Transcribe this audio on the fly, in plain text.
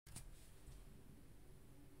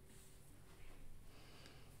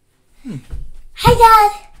Hi,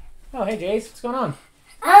 Dad. Oh, hey, Jace. What's going on?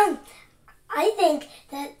 I think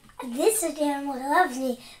that this stuffed animal loves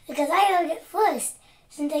me because I loved it first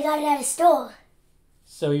since I got it at a store.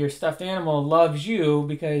 So your stuffed animal loves you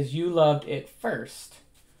because you loved it first.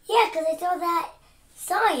 Yeah, because I saw that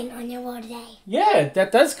sign on your wall today. Yeah,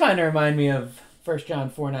 that does kind of remind me of 1 John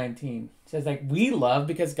 4:19. It says, like, we love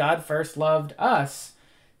because God first loved us.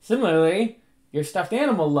 Similarly, your stuffed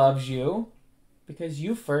animal loves you because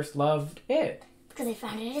you first loved it. Because I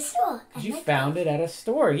found it at a store. You found it at a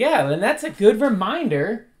store. Yeah, and that's a good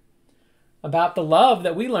reminder about the love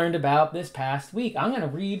that we learned about this past week. I'm going to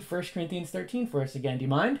read 1 Corinthians 13 for us again. Do you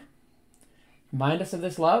mind? Remind us of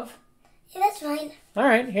this love? Yeah, that's fine. All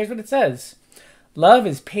right, here's what it says. Love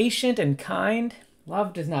is patient and kind.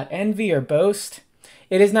 Love does not envy or boast.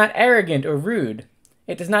 It is not arrogant or rude.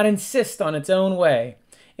 It does not insist on its own way.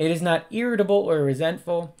 It is not irritable or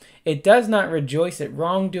resentful. It does not rejoice at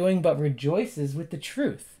wrongdoing, but rejoices with the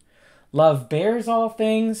truth. Love bears all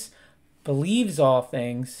things, believes all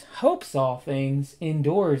things, hopes all things,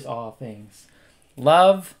 endures all things.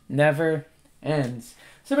 Love never ends.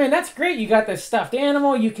 So, man, that's great. You got this stuffed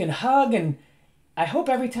animal you can hug, and I hope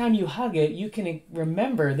every time you hug it, you can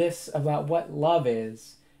remember this about what love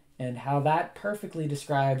is and how that perfectly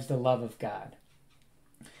describes the love of God.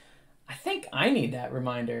 I think I need that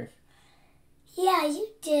reminder. Yeah, you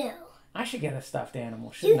do. I should get a stuffed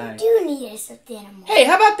animal, shouldn't I? You do need a stuffed animal. Hey,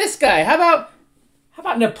 how about this guy? How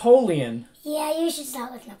about Napoleon? Yeah, you should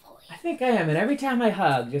start with Napoleon. I think I am, and every time I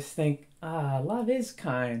hug, just think, love is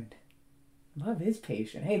kind. Love is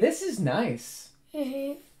patient. Hey, this is nice.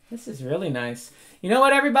 Mm-hmm. This is really nice. You know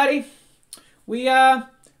what, everybody? We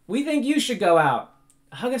think you should go out,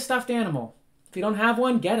 hug a stuffed animal. If you don't have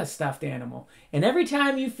one, get a stuffed animal. And every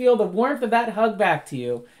time you feel the warmth of that hug back to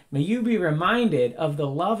you, may you be reminded of the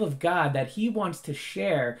love of God that He wants to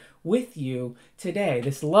share with you today.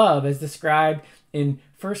 This love is described in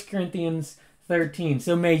 1 Corinthians 13.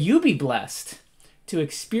 So may you be blessed to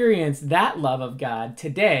experience that love of God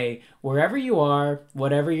today, wherever you are,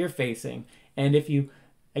 whatever you're facing. And if you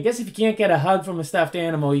can't get a hug from a stuffed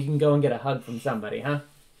animal, you can go and get a hug from somebody, huh?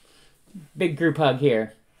 Big group hug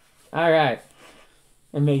here. All right.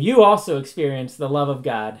 And may you also experience the love of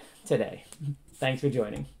God today. Thanks for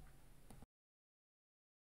joining.